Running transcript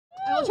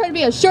I'll try to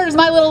be as short as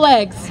my little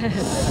legs.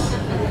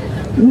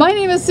 My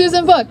name is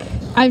Susan Book.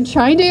 I'm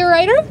trying to be a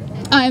writer.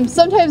 I'm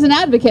sometimes an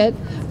advocate,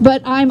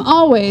 but I'm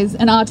always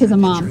an autism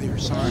mom.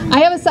 I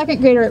have a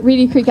second grader at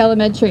Reedy Creek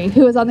Elementary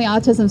who is on the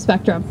autism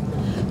spectrum.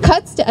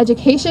 Cuts to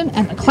education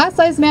and the class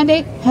size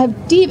mandate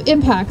have deep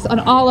impacts on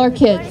all our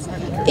kids.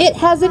 It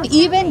has an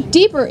even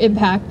deeper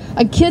impact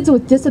on kids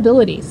with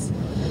disabilities.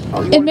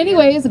 In many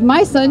ways,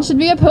 my son should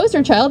be a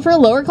poster child for a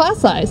lower class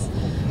size.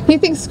 He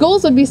thinks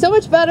schools would be so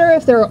much better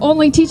if there were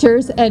only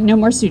teachers and no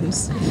more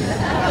students.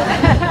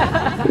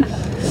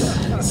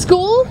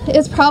 School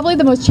is probably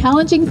the most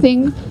challenging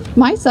thing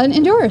my son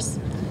endures.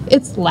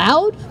 It's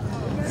loud,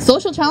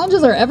 social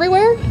challenges are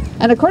everywhere,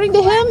 and according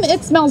to him,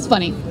 it smells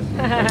funny.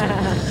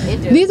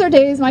 These are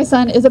days my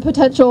son is a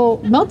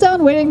potential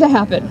meltdown waiting to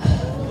happen.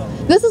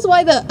 This is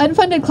why the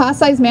unfunded class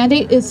size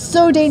mandate is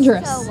so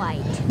dangerous.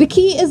 The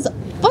key is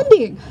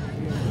funding.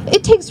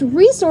 It takes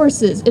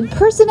resources and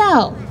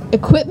personnel,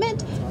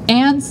 equipment,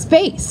 and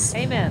space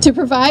to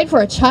provide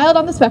for a child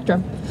on the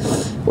spectrum.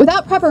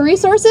 Without proper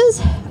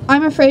resources,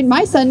 I'm afraid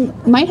my son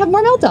might have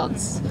more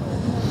meltdowns.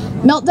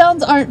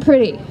 Meltdowns aren't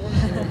pretty.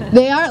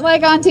 They aren't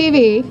like on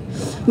TV.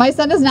 My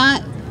son is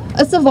not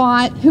a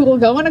savant who will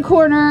go in a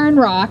corner and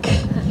rock.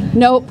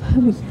 Nope.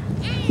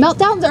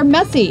 Meltdowns are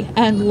messy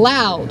and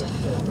loud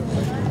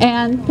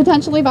and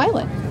potentially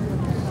violent.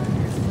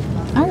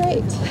 All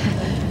right.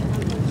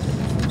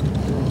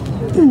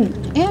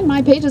 And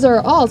my pages are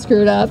all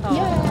screwed up.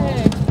 Yay.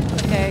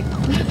 Okay.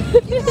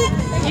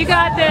 You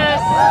got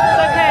this. It's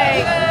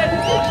okay.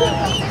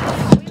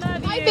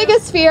 My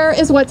biggest fear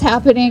is what's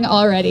happening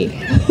already.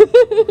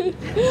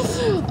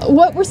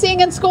 What we're seeing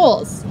in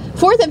schools.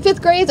 4th and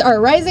 5th grades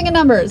are rising in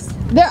numbers.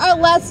 There are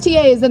less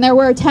TAs than there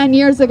were 10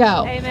 years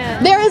ago.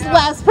 Amen. There is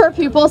less per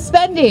pupil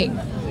spending.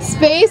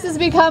 Space has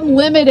become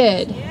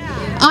limited.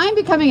 I'm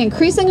becoming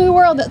increasingly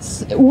worried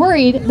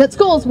that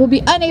schools will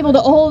be unable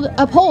to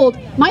uphold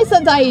my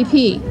son's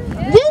IEP.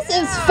 This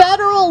is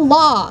federal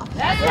law.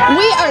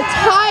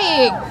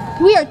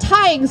 We are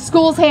tying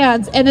schools'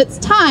 hands, and it's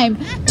time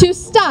to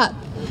stop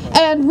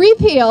and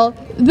repeal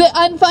the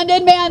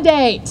unfunded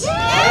mandate.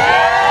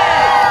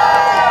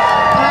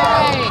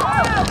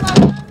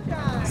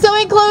 So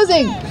in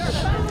closing,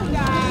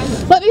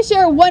 let me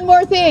share one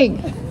more thing.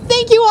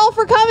 Thank you all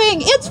for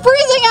coming. It's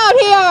freezing out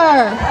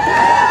here.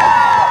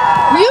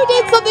 You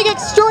did something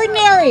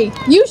extraordinary.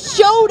 You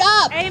showed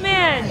up.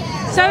 Amen.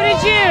 So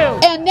did you.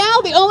 And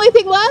now the only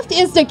thing left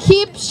is to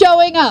keep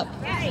showing up.